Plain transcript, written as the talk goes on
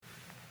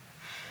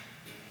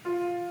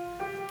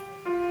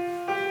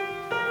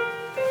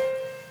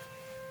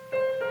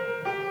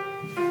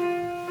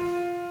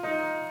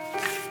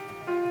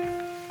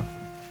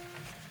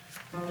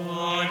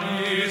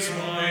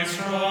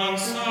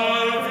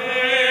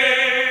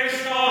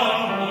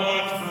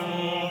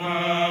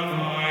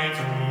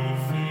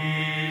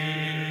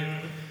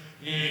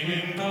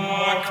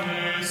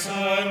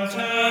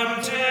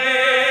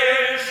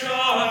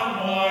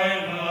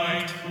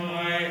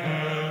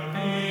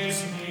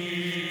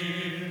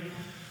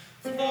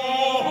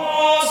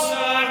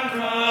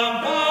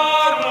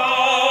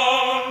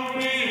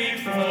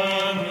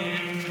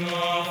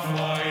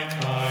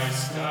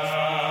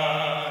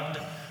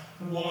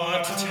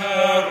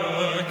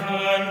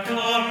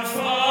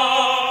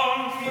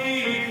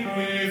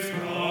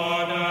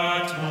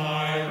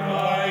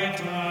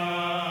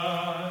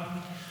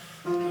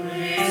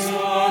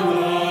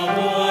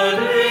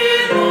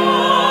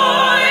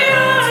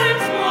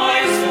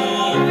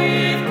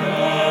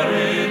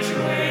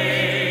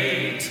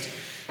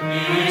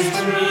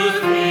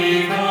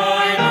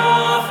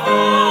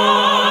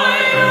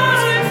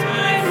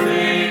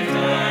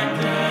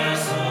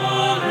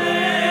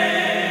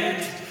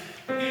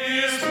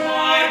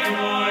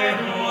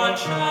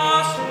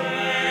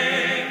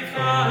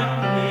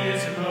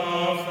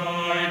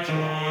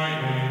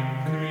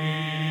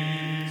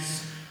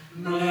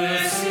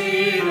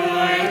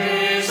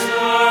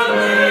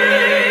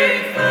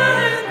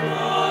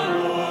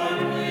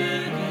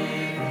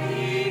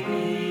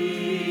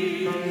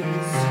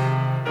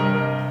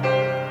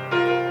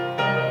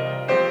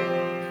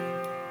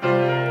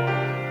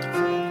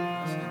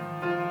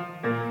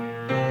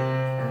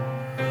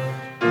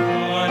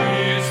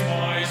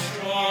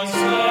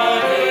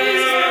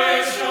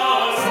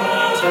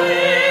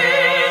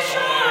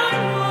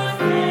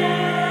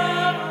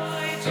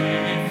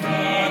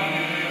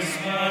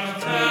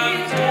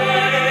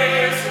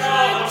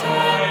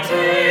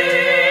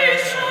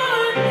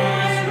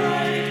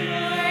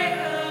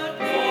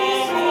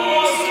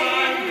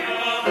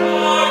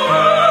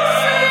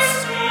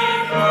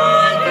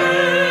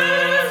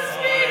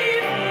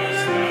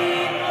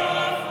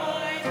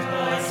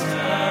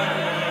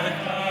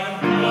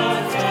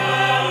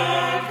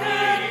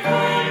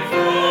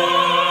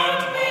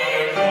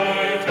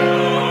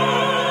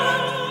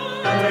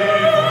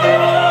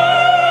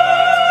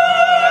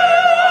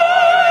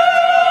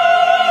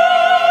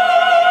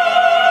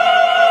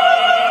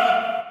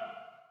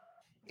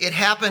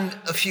happened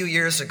a few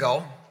years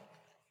ago.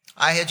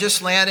 I had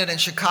just landed in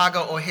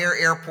Chicago O'Hare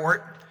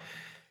Airport.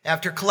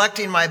 After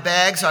collecting my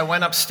bags, I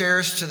went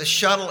upstairs to the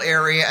shuttle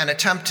area and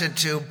attempted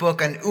to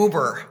book an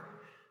Uber.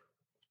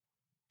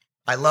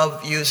 I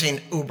love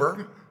using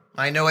Uber.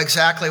 I know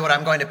exactly what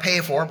I'm going to pay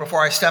for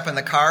before I step in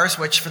the cars,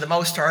 which for the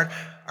most part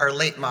are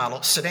late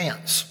model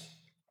sedans.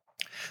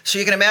 So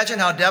you can imagine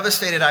how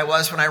devastated I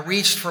was when I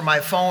reached for my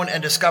phone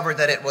and discovered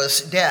that it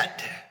was dead.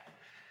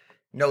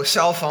 No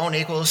cell phone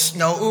equals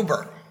no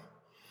Uber.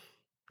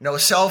 No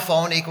cell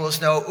phone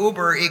equals no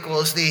Uber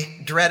equals the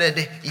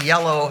dreaded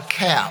yellow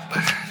cab.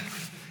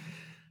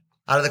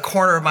 Out of the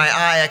corner of my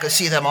eye, I could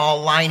see them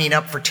all lining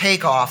up for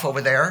takeoff over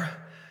there,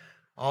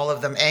 all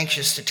of them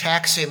anxious to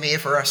taxi me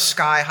for a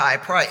sky-high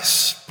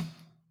price.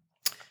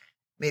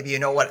 Maybe you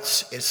know what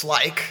it's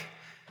like.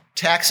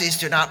 Taxis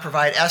do not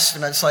provide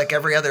estimates like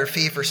every other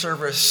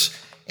fee-for-service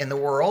in the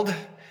world.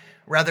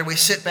 Rather, we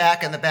sit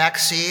back in the back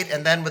seat,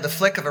 and then with a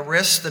flick of a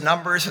wrist, the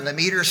numbers and the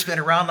meters spin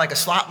around like a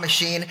slot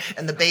machine,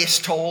 and the base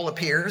toll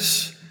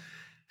appears,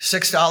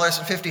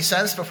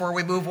 $6.50 before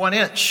we move 1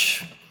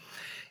 inch.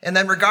 And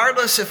then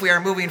regardless if we are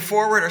moving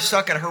forward or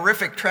stuck in a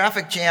horrific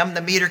traffic jam,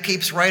 the meter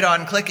keeps right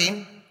on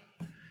clicking,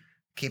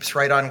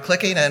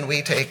 and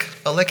we take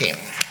a licking.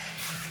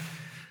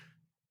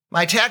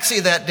 My taxi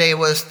that day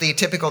was the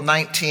typical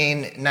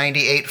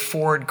 1998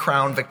 Ford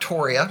Crown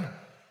Victoria.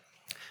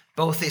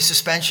 Both the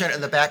suspension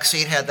and the back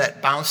seat had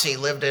that bouncy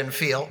lived-in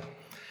feel.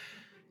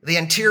 The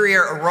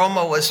interior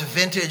aroma was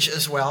vintage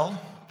as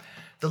well.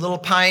 The little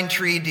pine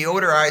tree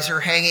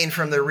deodorizer hanging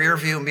from the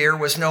rearview mirror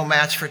was no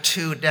match for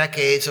 2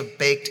 decades of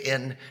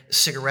baked-in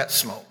cigarette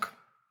smoke.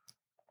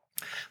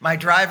 My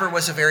driver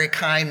was a very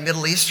kind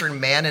Middle Eastern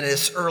man in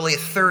his early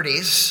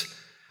 30s,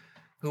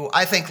 who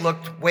I think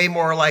looked way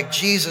more like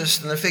Jesus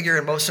than the figure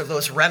in most of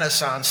those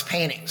Renaissance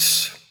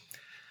paintings.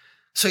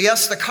 So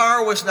yes, the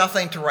car was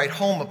nothing to write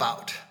home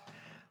about.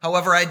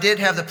 However, I did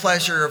have the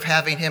pleasure of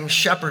having him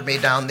shepherd me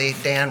down the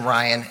Dan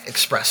Ryan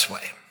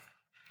Expressway.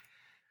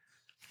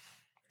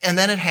 And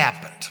then it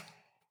happened.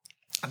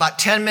 About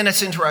 10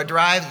 minutes into our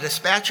drive, the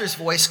dispatcher's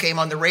voice came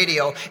on the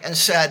radio and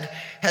said,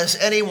 "Has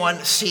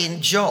anyone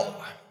seen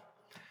Joe?"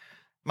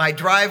 My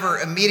driver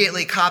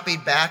immediately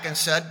copied back and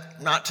said,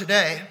 "Not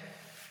today."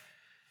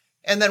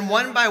 And then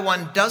one by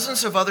one,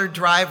 dozens of other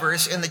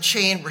drivers in the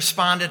chain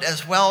responded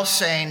as well,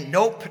 saying,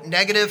 "Nope,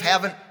 negative,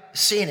 haven't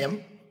seen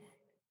him."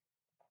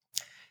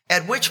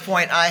 At which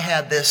point I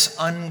had this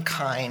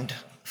unkind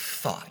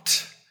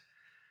thought,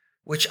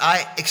 which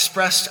I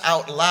expressed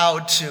out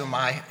loud to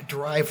my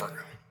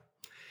driver.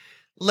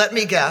 Let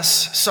me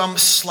guess, some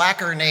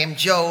slacker named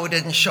Joe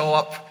didn't show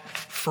up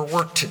for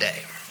work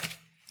today.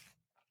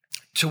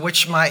 To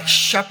which my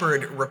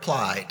shepherd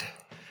replied,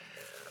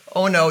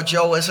 "Oh no,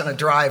 Joe isn't a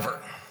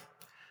driver.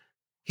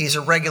 He's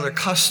a regular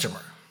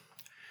customer,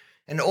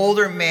 an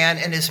older man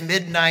in his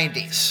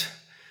mid-90s.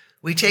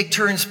 We take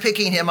turns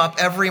picking him up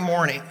every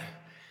morning.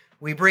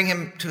 We bring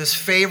him to his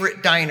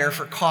favorite diner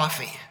for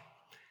coffee.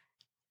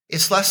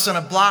 It's less than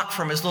a block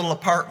from his little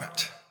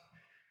apartment.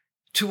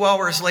 2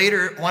 hours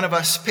later, one of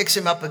us picks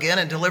him up again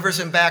and delivers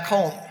him back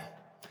home.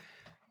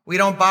 We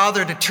don't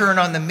bother to turn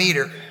on the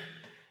meter.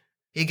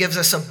 He gives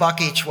us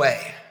 $1 each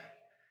way.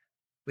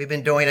 We've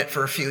been doing it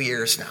for a few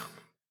years now."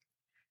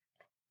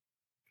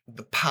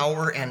 The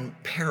power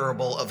and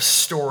parable of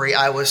story.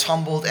 I was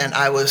humbled and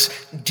I was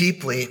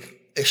deeply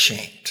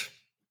ashamed.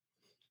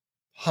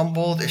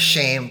 Humbled,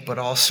 ashamed, but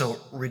also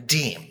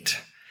redeemed.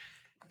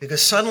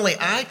 Because suddenly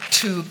I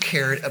too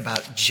cared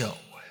about Joe.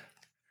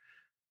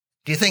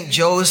 "Do you think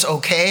Joe's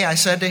okay?" I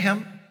said to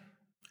him.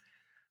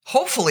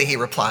 "Hopefully," he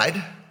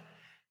replied.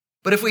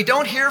 "But if we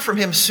don't hear from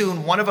him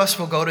soon, one of us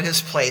will go to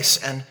his place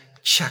and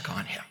check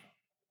on him."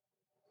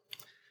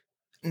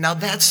 Now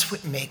that's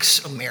what makes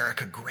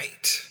America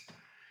great.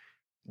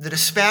 The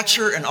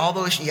dispatcher and all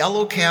those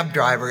yellow cab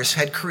drivers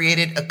had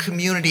created a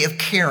community of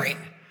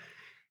caring.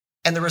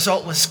 And the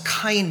result was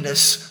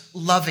kindness,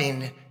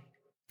 loving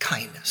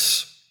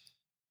kindness.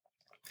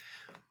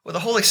 Well, the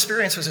whole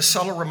experience was a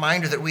subtle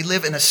reminder that we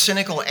live in a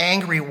cynical,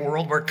 angry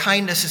world where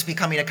kindness is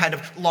becoming a kind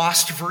of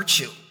lost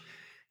virtue.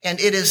 And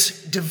it is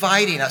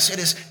dividing us. It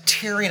is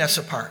tearing us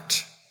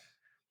apart.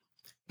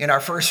 In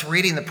our first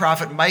reading, the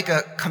prophet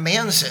Micah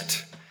commands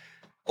it.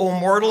 "O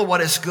mortal,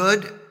 what is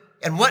good?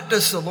 And what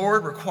does the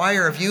Lord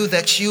require of you?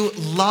 That you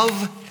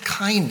love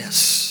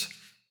kindness."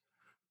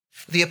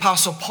 The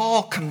Apostle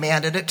Paul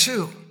commanded it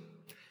too.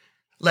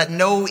 "Let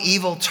no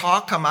evil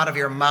talk come out of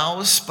your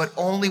mouths, but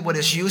only what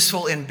is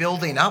useful in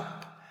building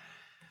up,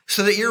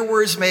 so that your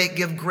words may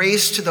give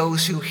grace to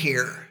those who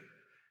hear.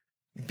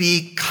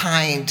 Be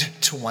kind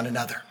to one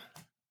another."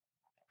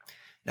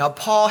 Now,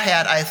 Paul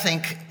had, I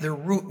think, the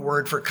root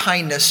word for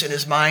kindness in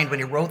his mind when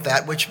he wrote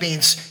that, which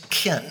means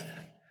kin.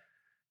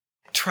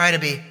 Try to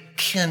be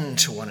kin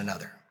to one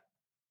another.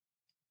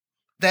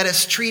 That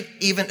is, treat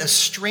even a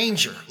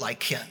stranger like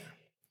kin.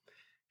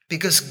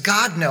 Because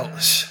God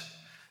knows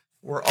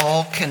we're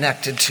all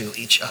connected to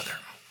each other.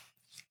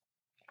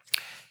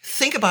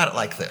 Think about it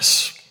like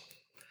this.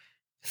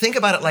 Think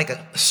about it like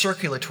a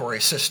circulatory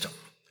system.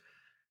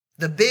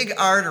 The big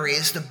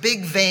arteries, the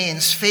big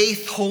veins,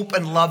 faith, hope,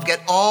 and love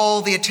get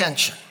all the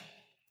attention.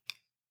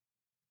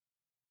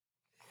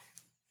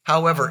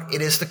 However,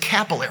 it is the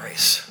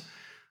capillaries,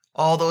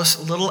 all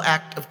those little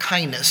acts of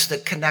kindness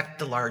that connect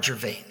the larger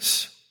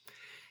veins.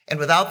 And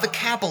without the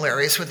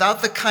capillaries,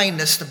 without the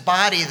kindness, the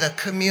body, the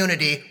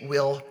community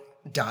will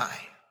die.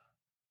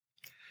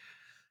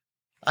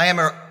 I am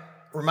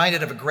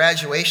reminded of a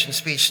graduation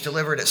speech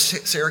delivered at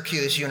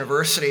Syracuse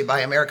University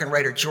by American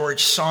writer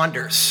George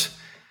Saunders.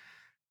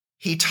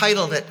 He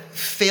titled it,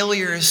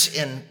 Failures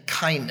in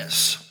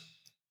Kindness.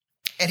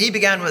 And he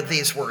began with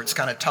these words,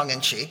 kind of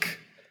tongue-in-cheek.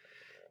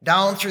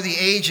 Down through the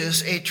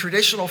ages, a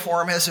traditional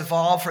form has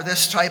evolved for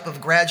this type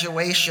of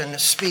graduation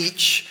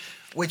speech,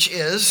 which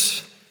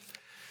is,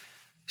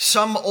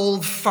 some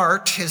old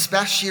fart, his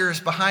best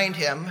years behind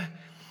him,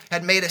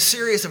 had made a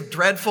series of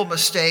dreadful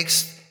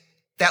mistakes.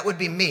 That would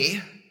be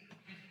me.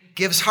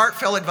 Gives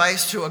heartfelt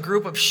advice to a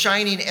group of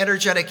shining,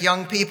 energetic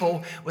young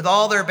people with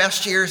all their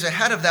best years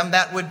ahead of them.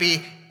 That would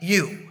be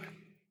you.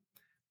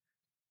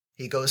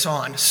 He goes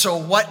on, so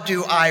what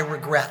do I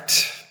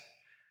regret?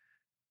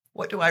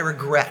 What do I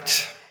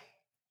regret?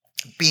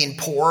 Being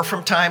poor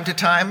from time to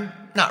time?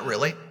 Not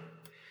really.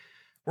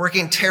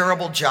 Working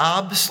terrible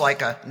jobs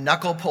like a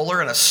knuckle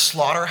puller in a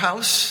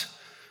slaughterhouse?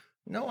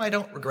 No, I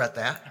don't regret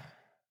that.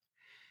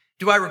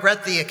 Do I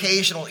regret the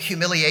occasional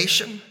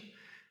humiliation?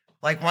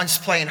 Like once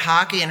playing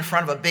hockey in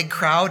front of a big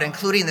crowd,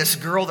 including this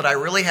girl that I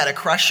really had a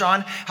crush on,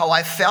 how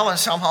I fell and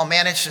somehow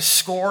managed to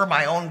score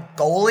my own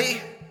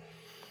goalie?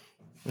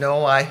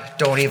 No, I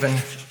don't even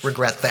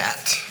regret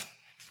that.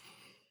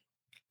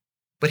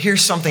 But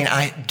here's something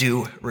I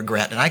do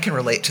regret, and I can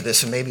relate to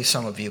this, and maybe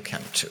some of you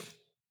can too.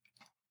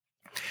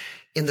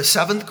 In the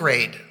 7th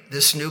grade,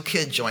 this new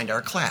kid joined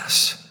our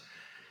class.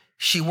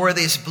 She wore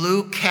these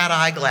blue cat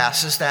eye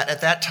glasses that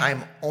at that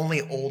time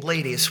only old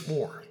ladies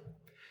wore.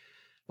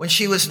 When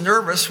she was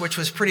nervous, which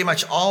was pretty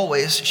much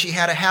always, she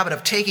had a habit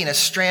of taking a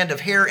strand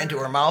of hair into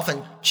her mouth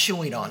and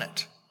chewing on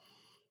it.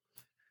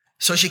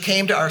 So she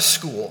came to our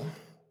school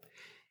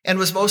and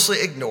was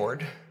mostly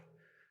ignored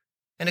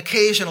and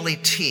occasionally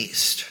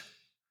teased.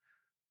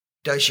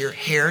 Does your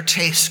hair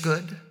taste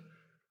good?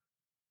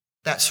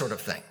 That sort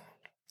of thing.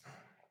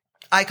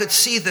 I could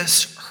see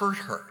this hurt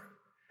her.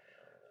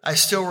 I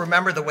still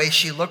remember the way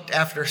she looked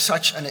after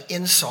such an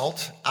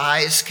insult,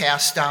 eyes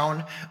cast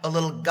down, a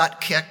little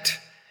gut kicked,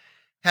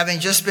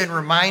 having just been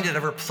reminded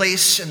of her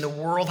place in the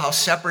world, how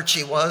separate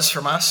she was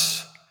from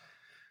us,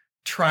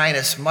 trying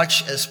as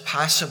much as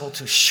possible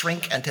to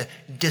shrink and to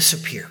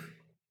disappear.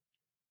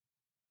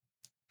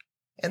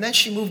 And then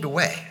she moved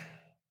away.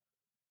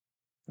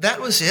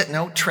 That was it.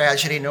 No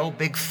tragedy, no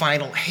big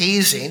final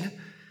hazing.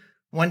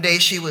 One day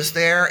she was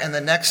there, and the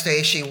next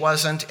day she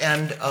wasn't.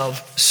 End of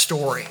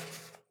story.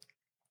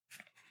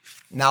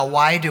 Now,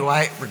 why do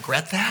I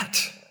regret that?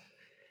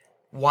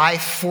 Why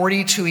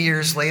 42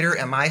 years later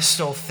am I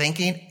still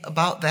thinking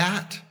about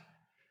that?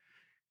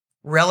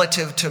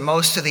 Relative to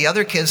most of the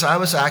other kids, I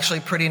was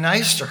actually pretty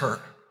nice to her.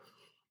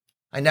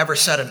 I never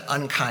said an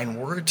unkind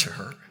word to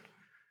her.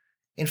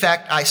 In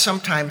fact, I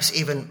sometimes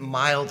even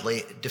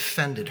mildly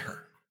defended her.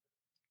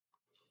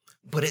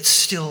 But it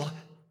still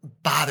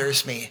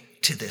bothers me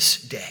to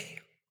this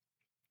day.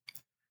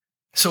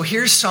 So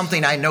here's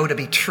something I know to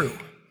be true,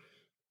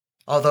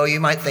 although you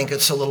might think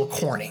it's a little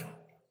corny,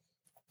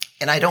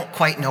 and I don't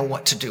quite know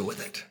what to do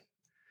with it.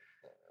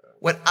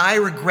 What I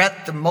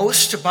regret the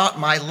most about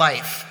my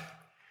life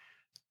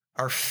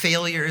are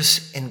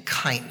failures in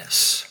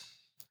kindness.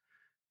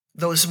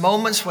 Those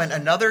moments when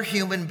another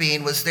human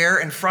being was there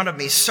in front of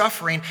me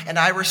suffering, and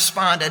I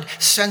responded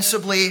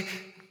sensibly,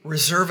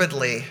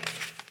 reservedly,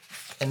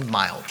 and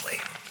mildly.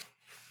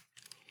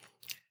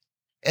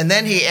 And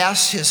then he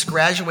asks his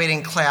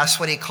graduating class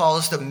what he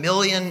calls the $1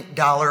 million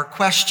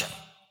question.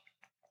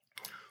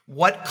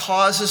 What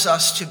causes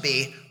us to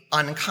be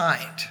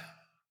unkind?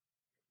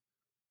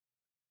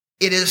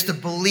 It is the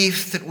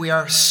belief that we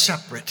are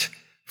separate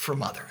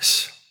from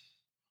others.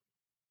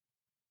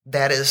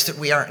 That is, that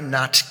we are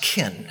not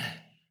kin,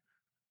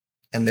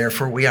 and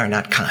therefore we are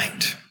not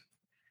kind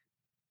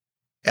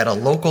at a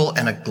local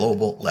and a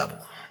global level.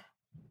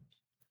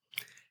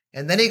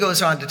 And then he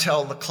goes on to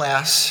tell the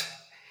class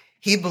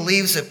he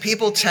believes that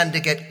people tend to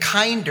get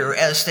kinder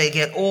as they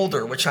get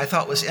older, which I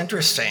thought was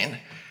interesting.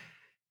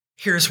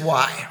 Here's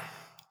why.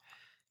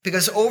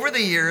 Because over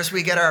the years,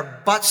 we get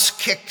our butts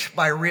kicked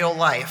by real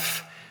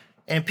life,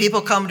 and people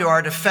come to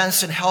our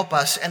defense and help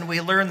us, and we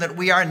learn that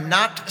we are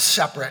not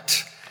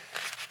separate,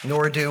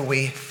 nor do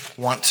we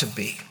want to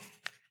be.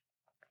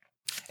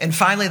 And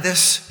finally,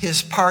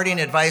 his parting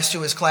advice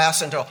to his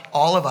class and to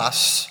all of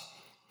us.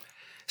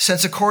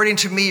 Since according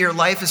to me, your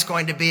life is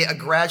going to be a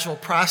gradual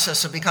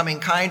process of becoming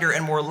kinder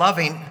and more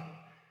loving,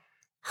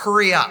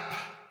 hurry up,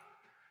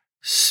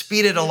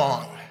 speed it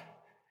along,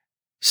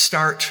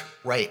 start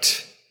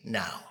right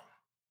now.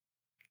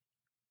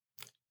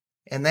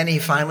 And then he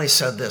finally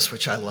said this,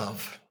 which I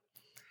love.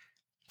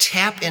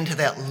 Tap into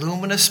that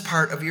luminous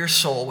part of your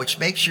soul, which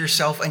makes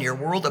yourself and your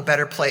world a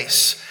better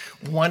place.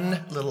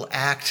 One little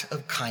act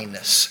of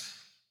kindness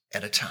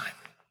at a time.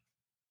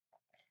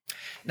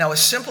 Now,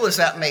 as simple as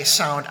that may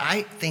sound,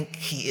 I think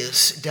he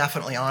is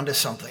definitely onto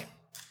something.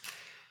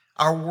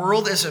 Our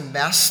world is a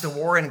mess. The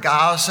war in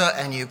Gaza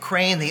and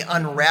Ukraine, the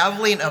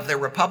unraveling of the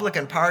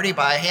Republican Party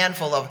by a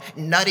handful of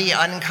nutty,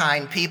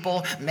 unkind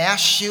people, mass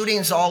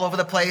shootings all over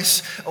the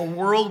place, a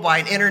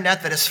worldwide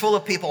internet that is full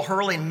of people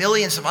hurling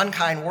millions of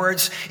unkind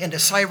words into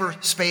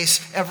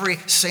cyberspace every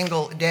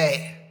single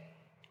day.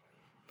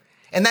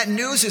 And that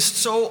news is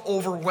so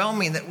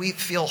overwhelming that we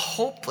feel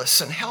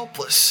hopeless and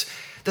helpless,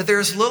 that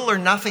there's little or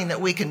nothing that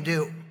we can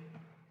do.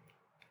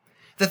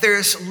 That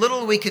there's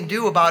little we can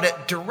do about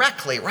it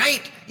directly,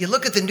 right? You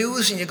look at the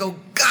news and you go,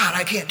 God,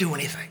 I can't do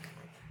anything.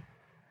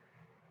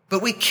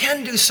 But we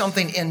can do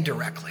something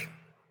indirectly.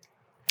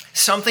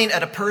 Something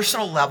at a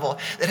personal level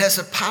that has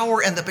the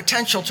power and the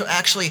potential to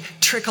actually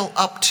trickle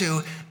up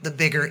to the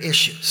bigger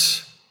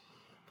issues.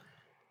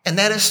 And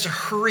that is to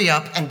hurry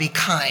up and be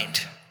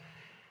kind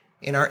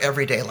in our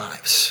everyday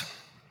lives.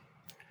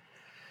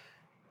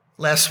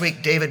 Last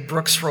week, David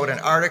Brooks wrote an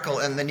article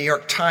in the New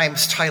York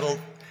Times titled,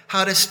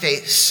 How to Stay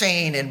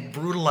Sane in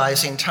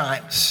Brutalizing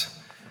Times.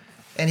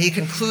 And he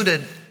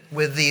concluded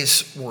with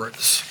these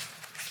words.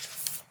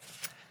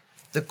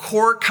 The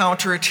core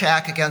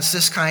counterattack against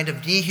this kind of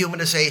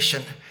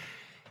dehumanization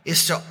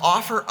is to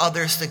offer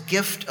others the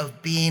gift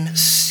of being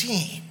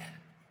seen.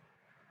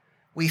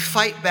 We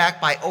fight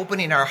back by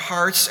opening our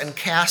hearts and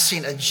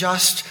casting a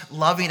just,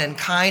 loving, and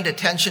kind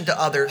attention to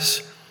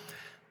others,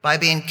 by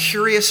being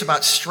curious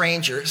about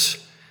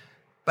strangers,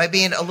 by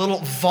being a little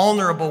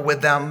vulnerable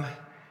with them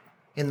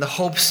in the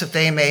hopes that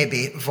they may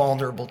be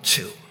vulnerable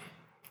too.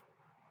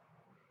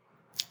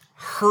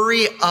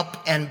 Hurry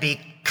up and be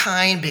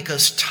kind,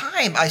 because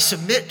time, I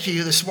submit to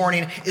you this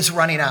morning, is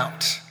running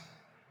out.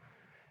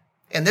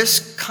 And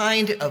this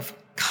kind of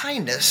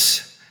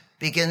kindness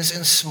begins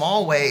in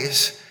small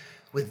ways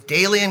with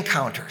daily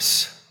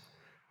encounters.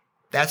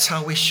 That's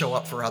how we show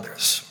up for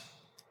others.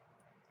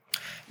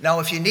 Now,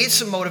 if you need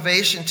some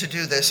motivation to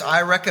do this,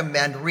 I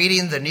recommend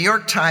reading the New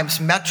York Times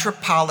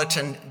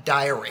Metropolitan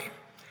Diary.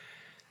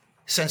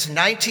 Since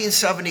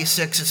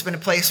 1976, it's been a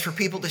place for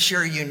people to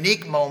share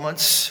unique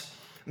moments,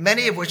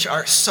 many of which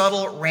are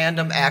subtle,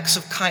 random acts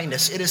of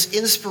kindness. It is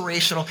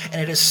inspirational and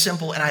it is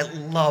simple, and I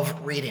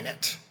love reading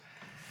it.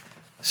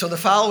 So the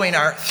following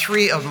are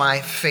three of my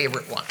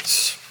favorite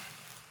ones.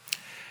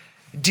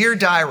 Dear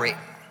Diary,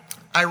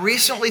 I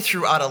recently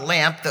threw out a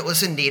lamp that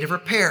was in need of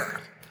repair.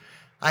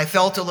 I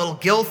felt a little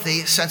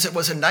guilty since it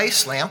was a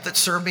nice lamp that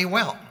served me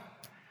well.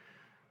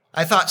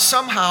 I thought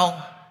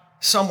somehow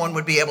someone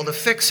would be able to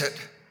fix it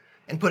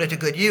and put it to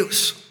good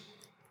use.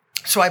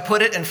 So I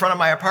put it in front of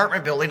my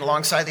apartment building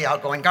alongside the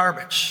outgoing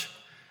garbage.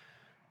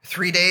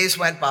 3 days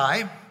went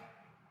by.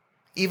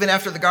 Even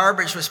after the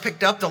garbage was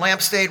picked up, the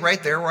lamp stayed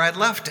right there where I'd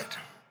left it.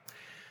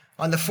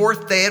 On the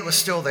 4th day, it was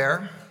still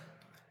there,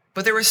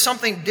 but there was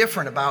something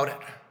different about it.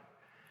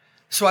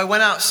 So I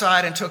went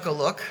outside and took a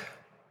look.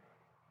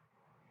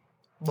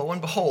 Lo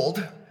and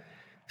behold,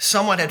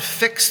 someone had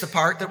fixed the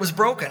part that was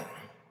broken.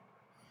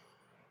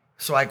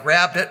 So I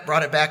grabbed it,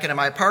 brought it back into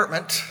my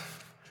apartment.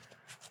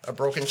 A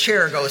broken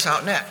chair goes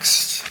out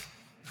next.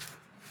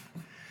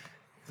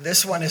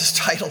 This one is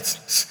titled,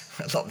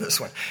 I love this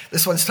one.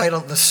 This one's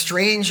titled, The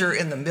Stranger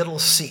in the Middle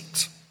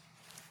Seat.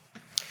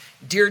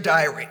 Dear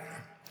Diary,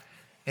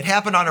 it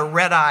happened on a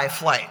red-eye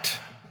flight.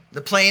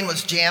 The plane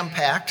was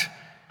jam-packed,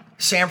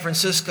 San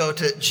Francisco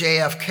to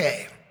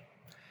JFK.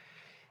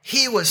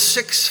 He was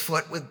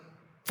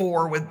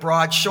 6'4" with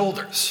broad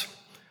shoulders,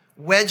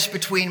 wedged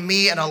between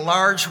me and a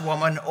large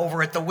woman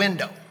over at the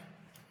window.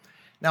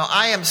 Now,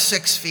 I am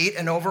 6 feet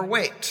and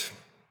overweight.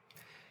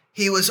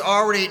 He was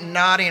already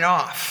nodding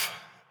off.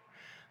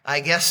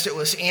 I guessed it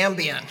was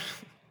Ambien.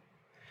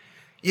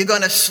 You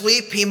gonna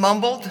sleep, he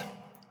mumbled.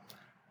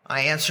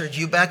 I answered,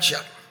 you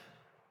betcha.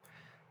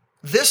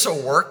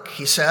 This'll work,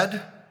 he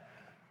said,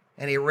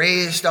 and he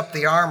raised up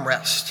the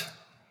armrest.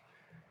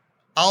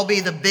 I'll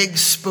be the big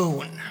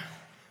spoon.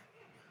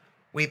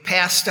 We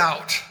passed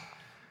out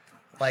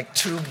like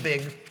two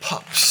big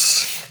pups.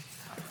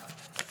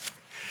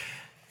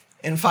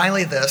 And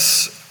finally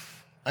this,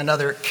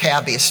 another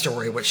cabbie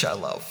story, which I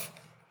love.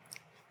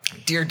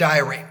 Dear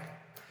Diary,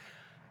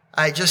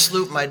 I just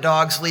looped my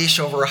dog's leash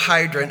over a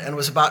hydrant and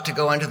was about to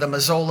go into the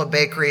Mazzola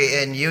Bakery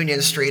in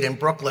Union Street in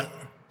Brooklyn.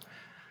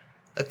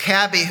 A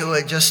cabbie who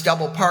had just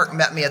double parked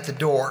met me at the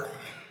door,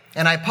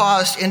 and I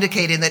paused,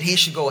 indicating that he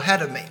should go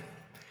ahead of me.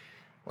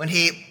 When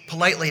he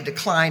politely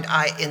declined,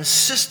 I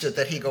insisted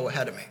that he go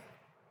ahead of me.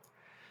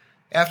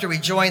 After we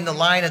joined the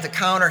line at the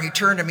counter, he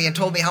turned to me and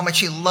told me how much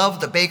he loved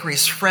the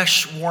bakery's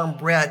fresh, warm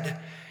bread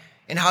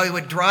and how he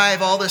would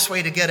drive all this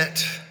way to get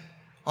it,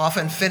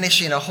 often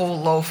finishing a whole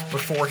loaf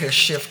before his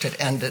shift had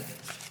ended.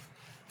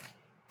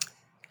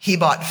 He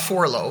bought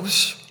 4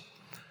 loaves.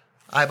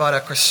 I bought a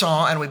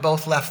croissant, and we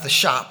both left the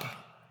shop,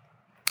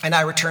 and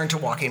I returned to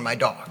walking my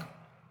dog.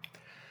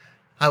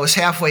 I was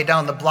halfway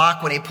down the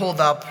block when he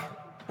pulled up,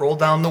 rolled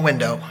down the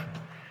window,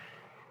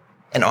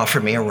 and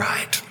offered me a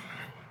ride.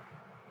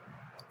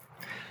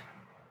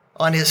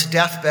 On his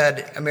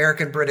deathbed,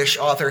 American-British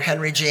author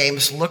Henry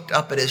James looked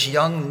up at his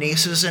young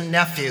nieces and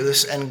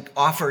nephews and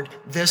offered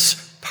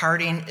this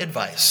parting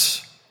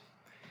advice.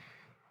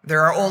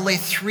 There are only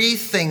 3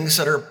 things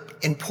that are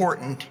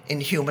important in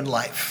human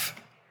life.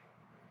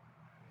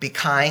 Be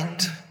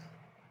kind,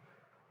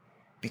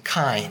 be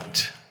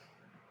kind,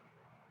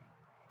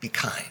 be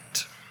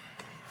kind.